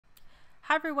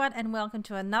Hi everyone, and welcome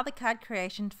to another card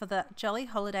creation for the Jolly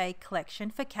Holiday collection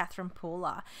for Catherine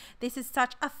Pooler. This is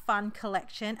such a fun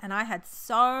collection and I had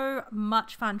so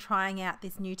much fun trying out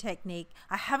this new technique.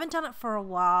 I haven't done it for a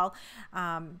while,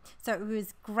 so it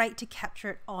was great to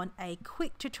capture it on a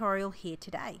quick tutorial here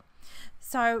today.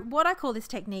 So what I call this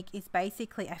technique is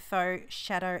basically a faux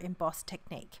shadow emboss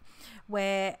technique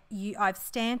where I've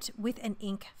stamped with an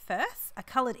ink first, a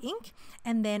colored ink,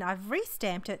 and then I've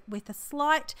restamped it with a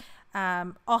slight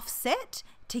offset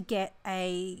to get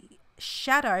a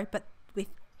shadow but with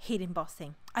heat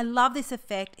embossing. I love this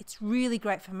effect. It's really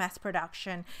great for mass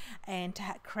production and to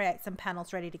create some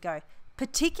panels ready to go,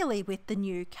 particularly with the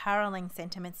new Caroling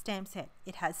Sentiment stamp set.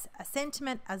 It has a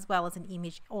sentiment as well as an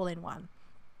image all in one.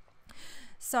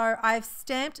 So I've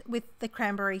stamped with the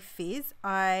Cranberry Fizz.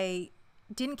 I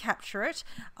didn't capture it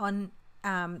on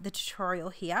the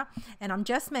tutorial here, and I'm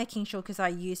just making sure because I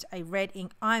used a red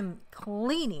ink, I'm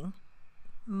cleaning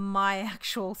my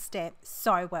actual stamp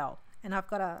so well. And I've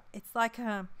got it's like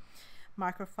a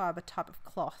microfiber type of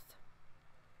cloth.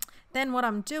 Then what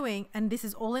I'm doing, and this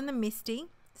is all in the MISTI,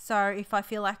 so if I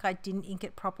feel like I didn't ink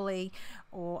it properly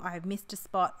or I've missed a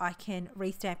spot, I can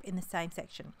restamp in the same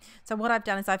section. So what I've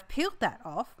done is I've peeled that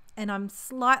off and I'm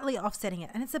slightly offsetting it,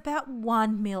 and it's about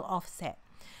 1 mil offset.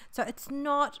 So it's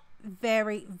not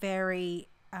very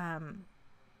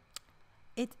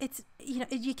it's you know,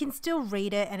 you can still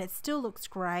read it and it still looks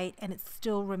great and it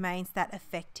still remains that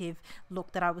effective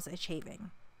look that I was achieving.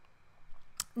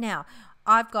 Now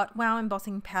I've got Wow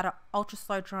Embossing Powder Ultra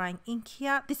Slow Drying ink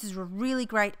here. This is a really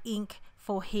great ink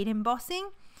for heat embossing,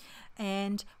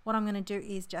 and what I'm going to do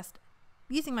is just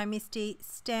using my MISTI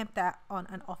stamp that on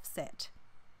an offset,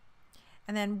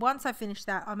 and then once I finish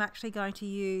that I'm actually going to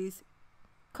use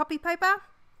copy paper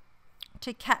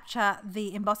to capture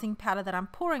the embossing powder that I'm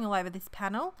pouring all over this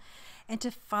panel and to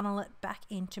funnel it back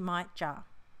into my jar.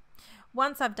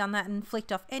 Once I've done that and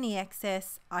flicked off any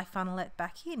excess, I funnel it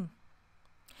back in.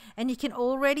 And you can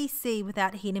already see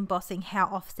without heat embossing how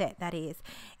offset that is.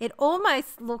 It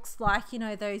almost looks like, you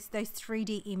know, those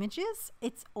 3D images.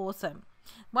 It's awesome.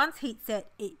 Once heat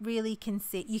set, you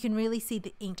can really see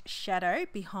the inked shadow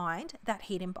behind that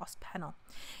heat embossed panel.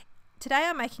 Today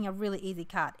I'm making a really easy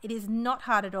card. It is not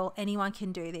hard at all. Anyone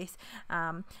can do this.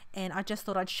 And I just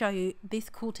thought I'd show you this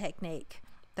cool technique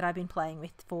that I've been playing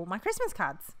with for my Christmas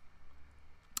cards.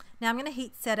 Now I'm going to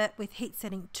heat set it with heat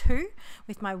setting 2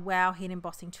 with my Wow heat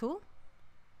embossing tool.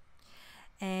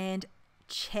 And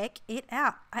check it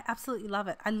out. I absolutely love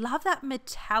it. I love that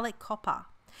metallic copper.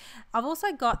 I've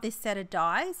also got this set of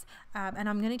dies, and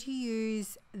I'm going to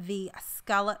use the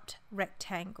scalloped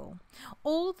rectangle.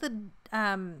 All the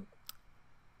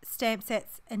stamp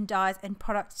sets and dies and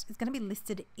products is going to be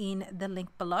listed in the link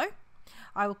below.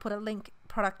 I will put a link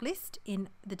product list in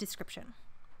the description.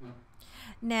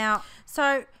 Now,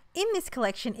 so in this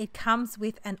collection, it comes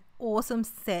with an awesome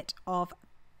set of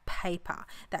paper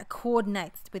that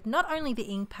coordinates with not only the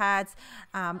ink pads,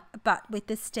 but with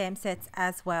the stamp sets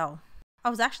as well. I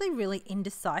was actually really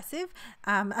indecisive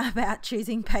about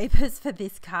choosing papers for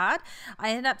this card. I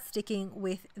ended up sticking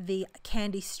with the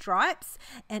Candy Stripes,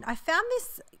 and I found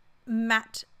this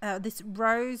matte, this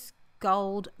rose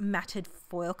gold matted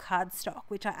foil cardstock,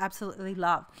 which I absolutely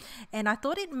love, and I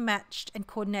thought it matched and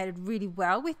coordinated really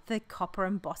well with the copper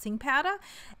embossing powder.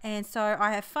 And so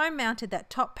I have foam mounted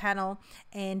that top panel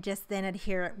and just then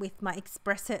adhere it with my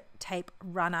Express It tape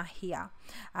runner here.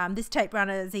 This tape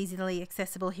runner is easily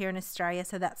accessible here in Australia,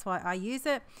 so that's why I use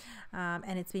it,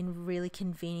 and it's been really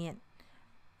convenient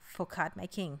for card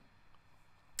making.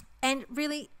 And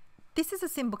really, this is a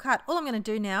simple card. All I'm going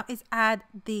to do now is add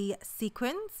the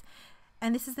sequins,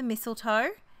 and this is the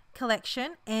mistletoe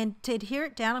collection, and to adhere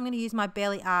it down I'm going to use my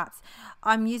Barely Arts.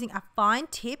 I'm using a fine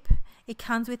tip. It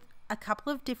comes with a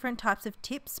couple of different types of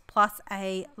tips plus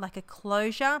like a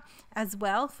closure as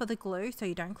well for the glue so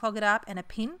you don't clog it up, and a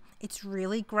pin. It's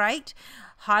really great.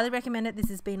 Highly recommend it. This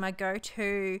has been my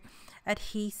go-to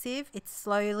adhesive. It's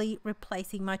slowly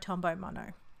replacing my Tombow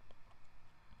Mono.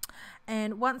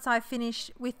 And once I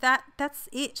finish with that, that's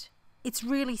it. It's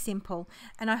really simple,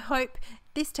 and I hope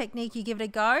this technique you give it a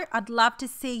go. I'd love to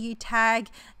see you tag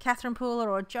Catherine Pooler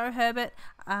or Joe Herbert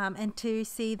and to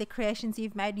see the creations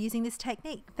you've made using this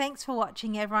technique. Thanks for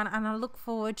watching everyone, and I look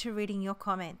forward to reading your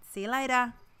comments. See you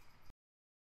later.